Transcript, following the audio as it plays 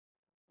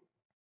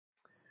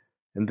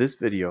In this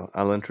video,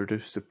 I'll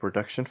introduce the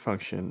production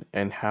function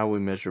and how we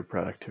measure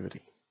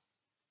productivity.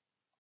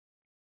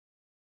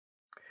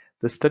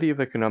 The study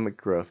of economic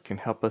growth can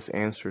help us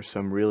answer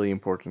some really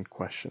important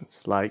questions,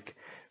 like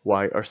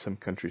why are some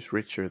countries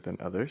richer than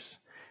others?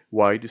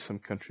 Why do some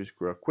countries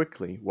grow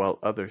quickly while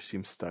others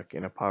seem stuck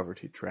in a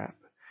poverty trap?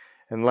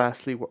 And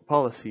lastly, what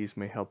policies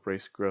may help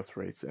raise growth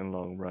rates and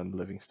long-run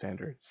living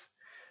standards?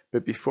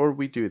 But before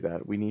we do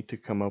that, we need to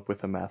come up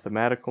with a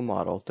mathematical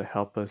model to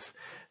help us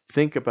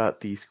think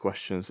about these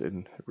questions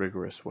in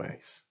rigorous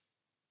ways.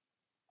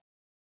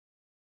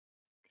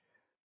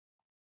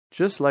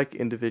 Just like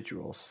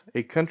individuals,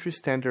 a country's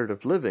standard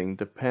of living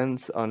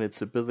depends on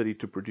its ability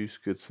to produce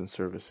goods and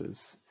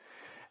services.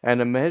 And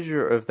a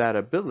measure of that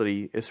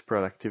ability is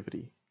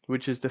productivity,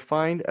 which is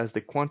defined as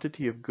the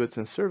quantity of goods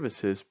and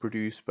services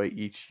produced by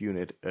each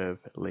unit of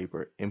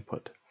labor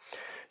input.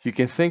 You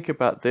can think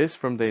about this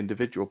from the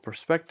individual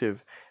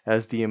perspective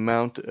as the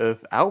amount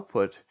of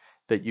output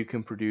that you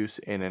can produce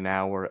in an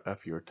hour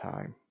of your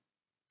time.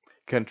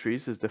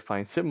 Countries is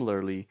defined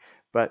similarly,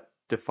 but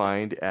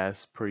defined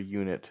as per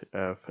unit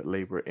of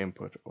labor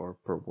input or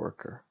per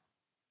worker.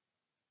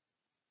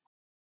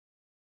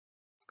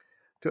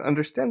 To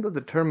understand the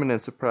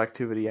determinants of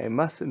productivity, I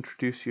must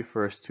introduce you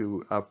first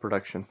to a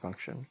production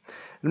function.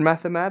 In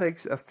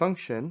mathematics, a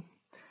function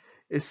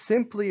is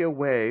simply a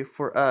way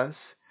for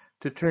us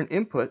to turn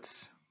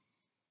inputs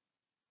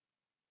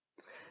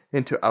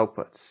into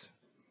outputs.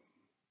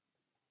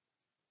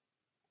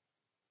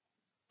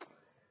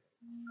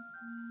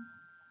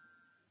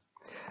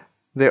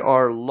 There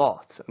are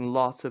lots and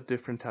lots of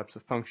different types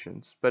of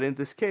functions, but in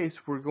this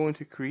case, we're going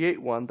to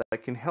create one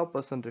that can help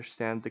us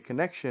understand the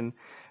connection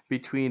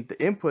between the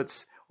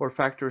inputs or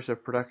factors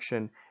of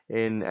production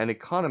in an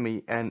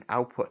economy and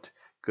output,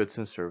 goods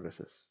and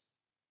services.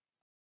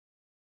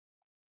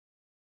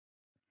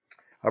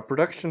 Our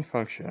production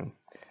function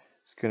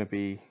is going to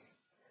be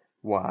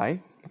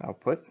y,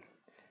 output,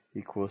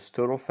 equals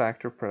total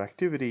factor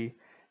productivity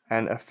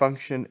and a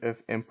function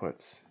of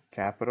inputs,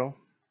 capital,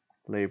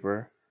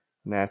 labor,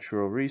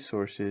 natural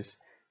resources,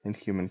 and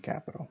human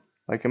capital.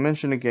 Like I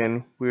mentioned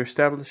again, we're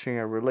establishing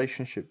a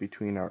relationship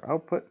between our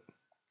output,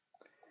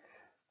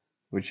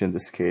 which in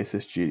this case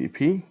is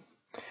GDP,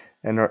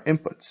 and our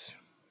inputs,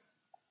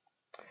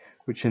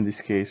 which in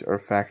this case are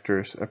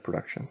factors of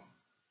production.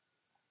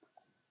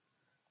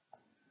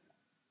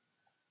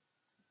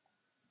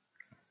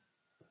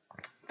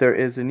 There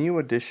is a new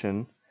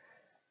addition,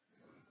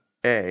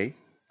 A.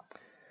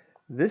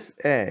 This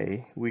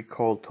A we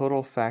call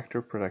total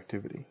factor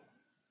productivity.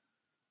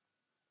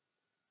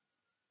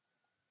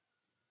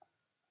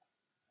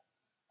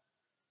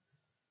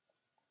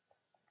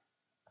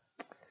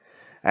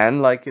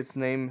 And like its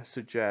name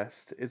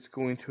suggests, it's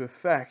going to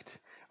affect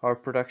our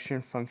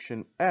production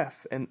function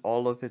F and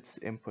all of its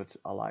inputs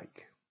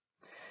alike.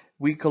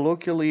 We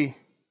colloquially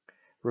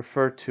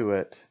refer to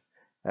it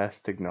as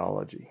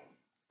technology,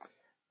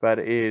 but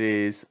it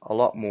is a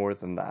lot more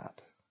than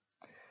that.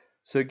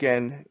 So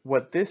again,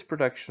 what this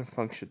production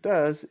function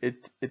does,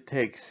 it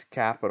takes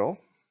capital,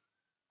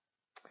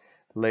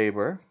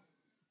 labor,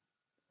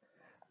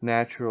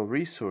 natural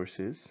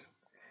resources,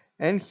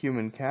 and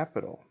human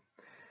capital,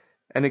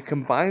 and it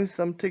combines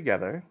them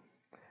together,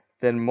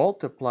 then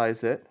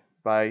multiplies it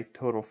by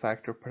total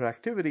factor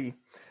productivity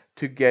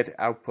to get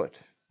output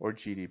or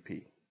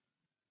GDP.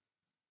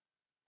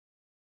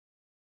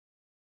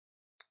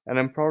 An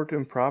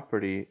important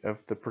property of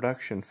the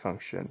production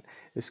function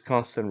is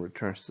constant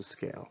returns to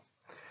scale.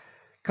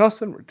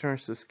 Constant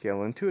returns to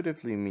scale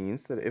intuitively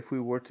means that if we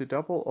were to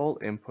double all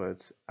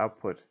inputs,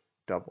 output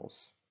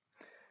doubles.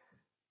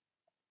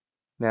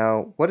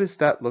 Now, what does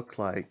that look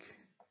like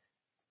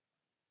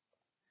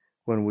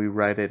when we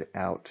write it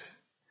out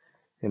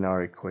in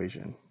our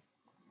equation?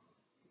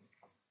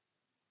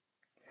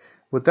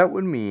 What that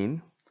would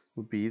mean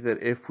would be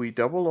that if we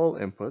double all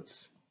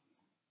inputs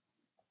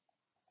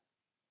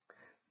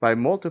by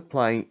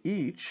multiplying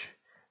each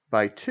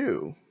by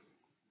 2,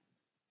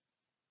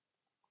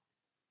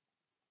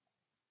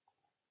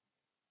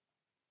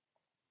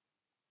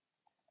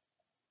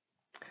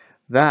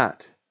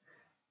 that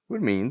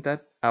would mean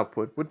that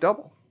output would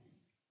double.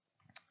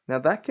 Now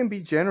that can be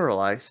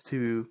generalized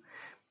to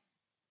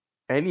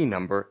any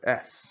number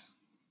s.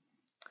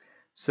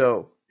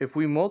 So if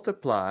we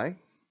multiply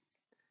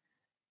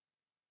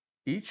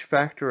each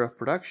factor of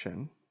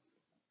production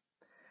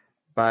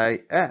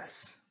by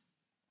s,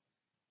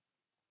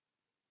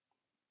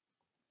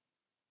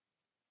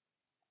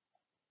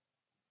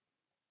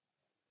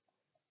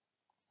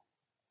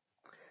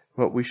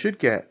 what we should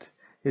get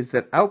is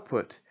that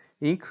output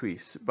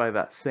increased by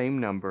that same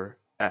number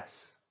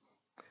s.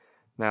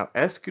 Now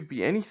s could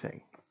be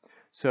anything.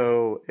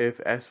 So if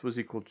s was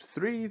equal to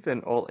 3, then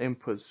all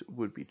inputs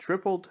would be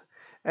tripled,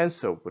 and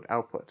so would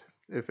output.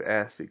 If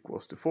s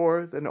equals to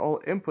 4, then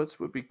all inputs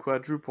would be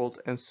quadrupled,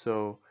 and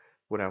so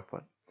would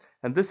output.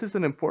 And this is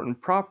an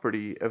important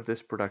property of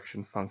this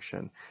production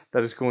function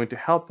that is going to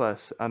help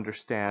us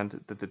understand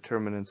the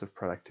determinants of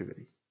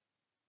productivity.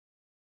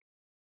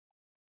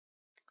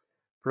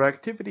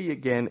 Productivity,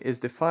 again, is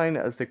defined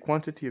as the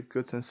quantity of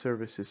goods and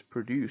services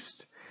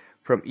produced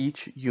from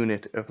each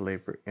unit of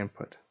labor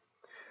input.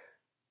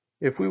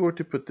 If we were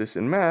to put this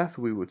in math,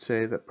 we would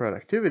say that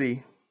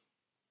productivity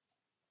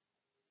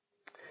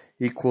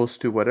equals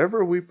to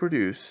whatever we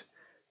produce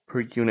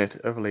per unit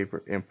of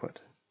labor input.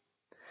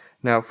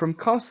 Now, from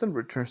constant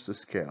returns to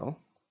scale,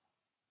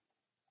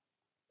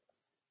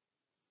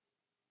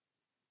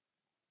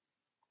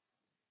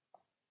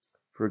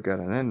 forgot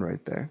an N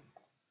right there.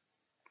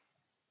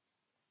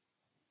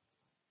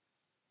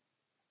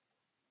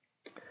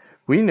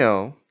 We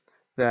know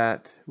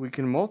that we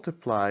can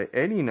multiply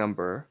any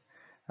number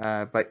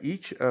by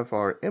each of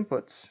our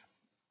inputs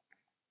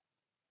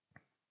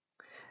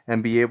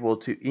and be able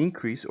to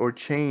increase or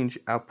change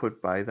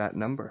output by that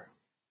number.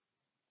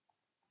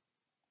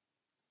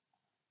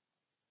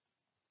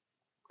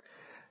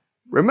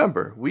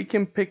 Remember, we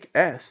can pick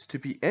S to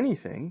be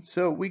anything,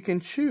 so we can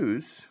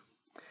choose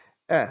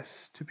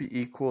S to be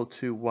equal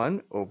to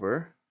 1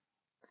 over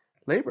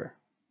labor.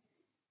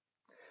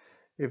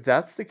 If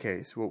that's the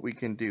case, what we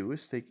can do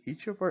is take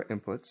each of our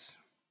inputs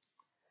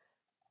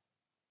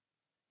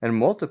and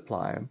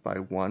multiply them by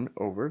 1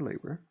 over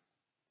labor.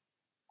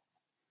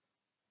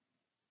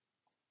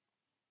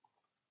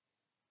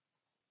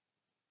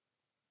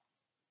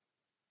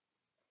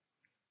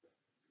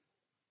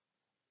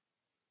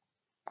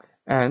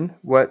 And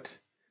what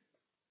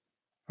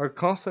our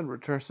constant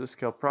returns to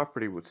scale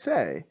property would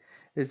say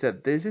is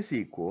that this is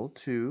equal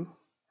to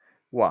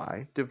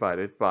Y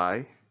divided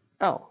by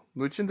L,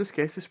 which in this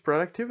case is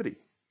productivity.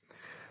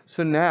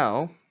 So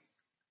now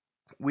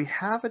we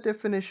have a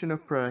definition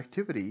of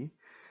productivity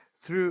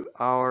through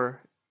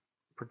our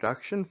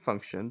production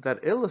function that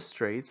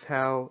illustrates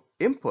how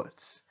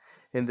inputs,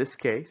 in this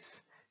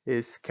case,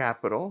 is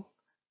capital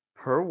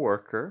per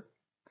worker,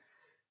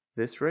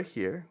 this right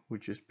here,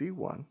 which is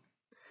B1,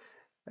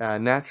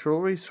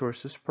 natural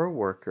resources per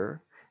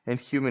worker, and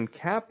human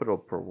capital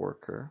per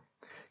worker,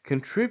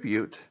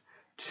 contribute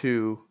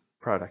to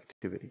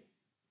productivity.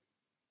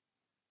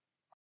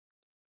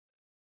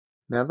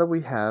 Now that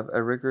we have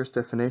a rigorous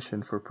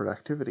definition for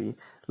productivity,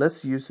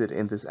 let's use it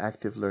in this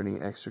active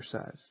learning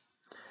exercise.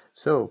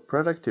 So,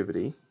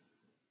 productivity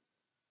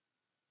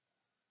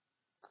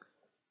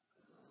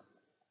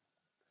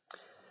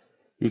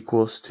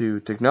equals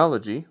to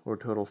technology, or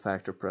total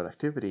factor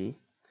productivity,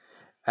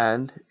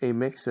 and a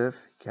mix of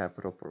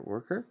capital per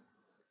worker,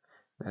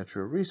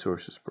 natural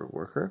resources per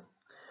worker,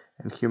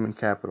 and human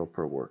capital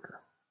per worker.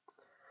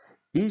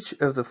 Each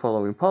of the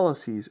following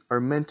policies are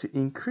meant to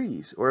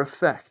increase or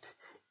affect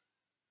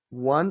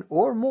one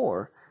or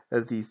more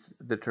of these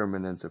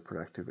determinants of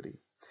productivity.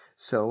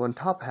 So on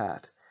top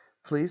hat,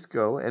 please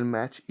go and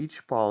match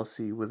each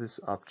policy with its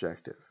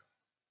objective.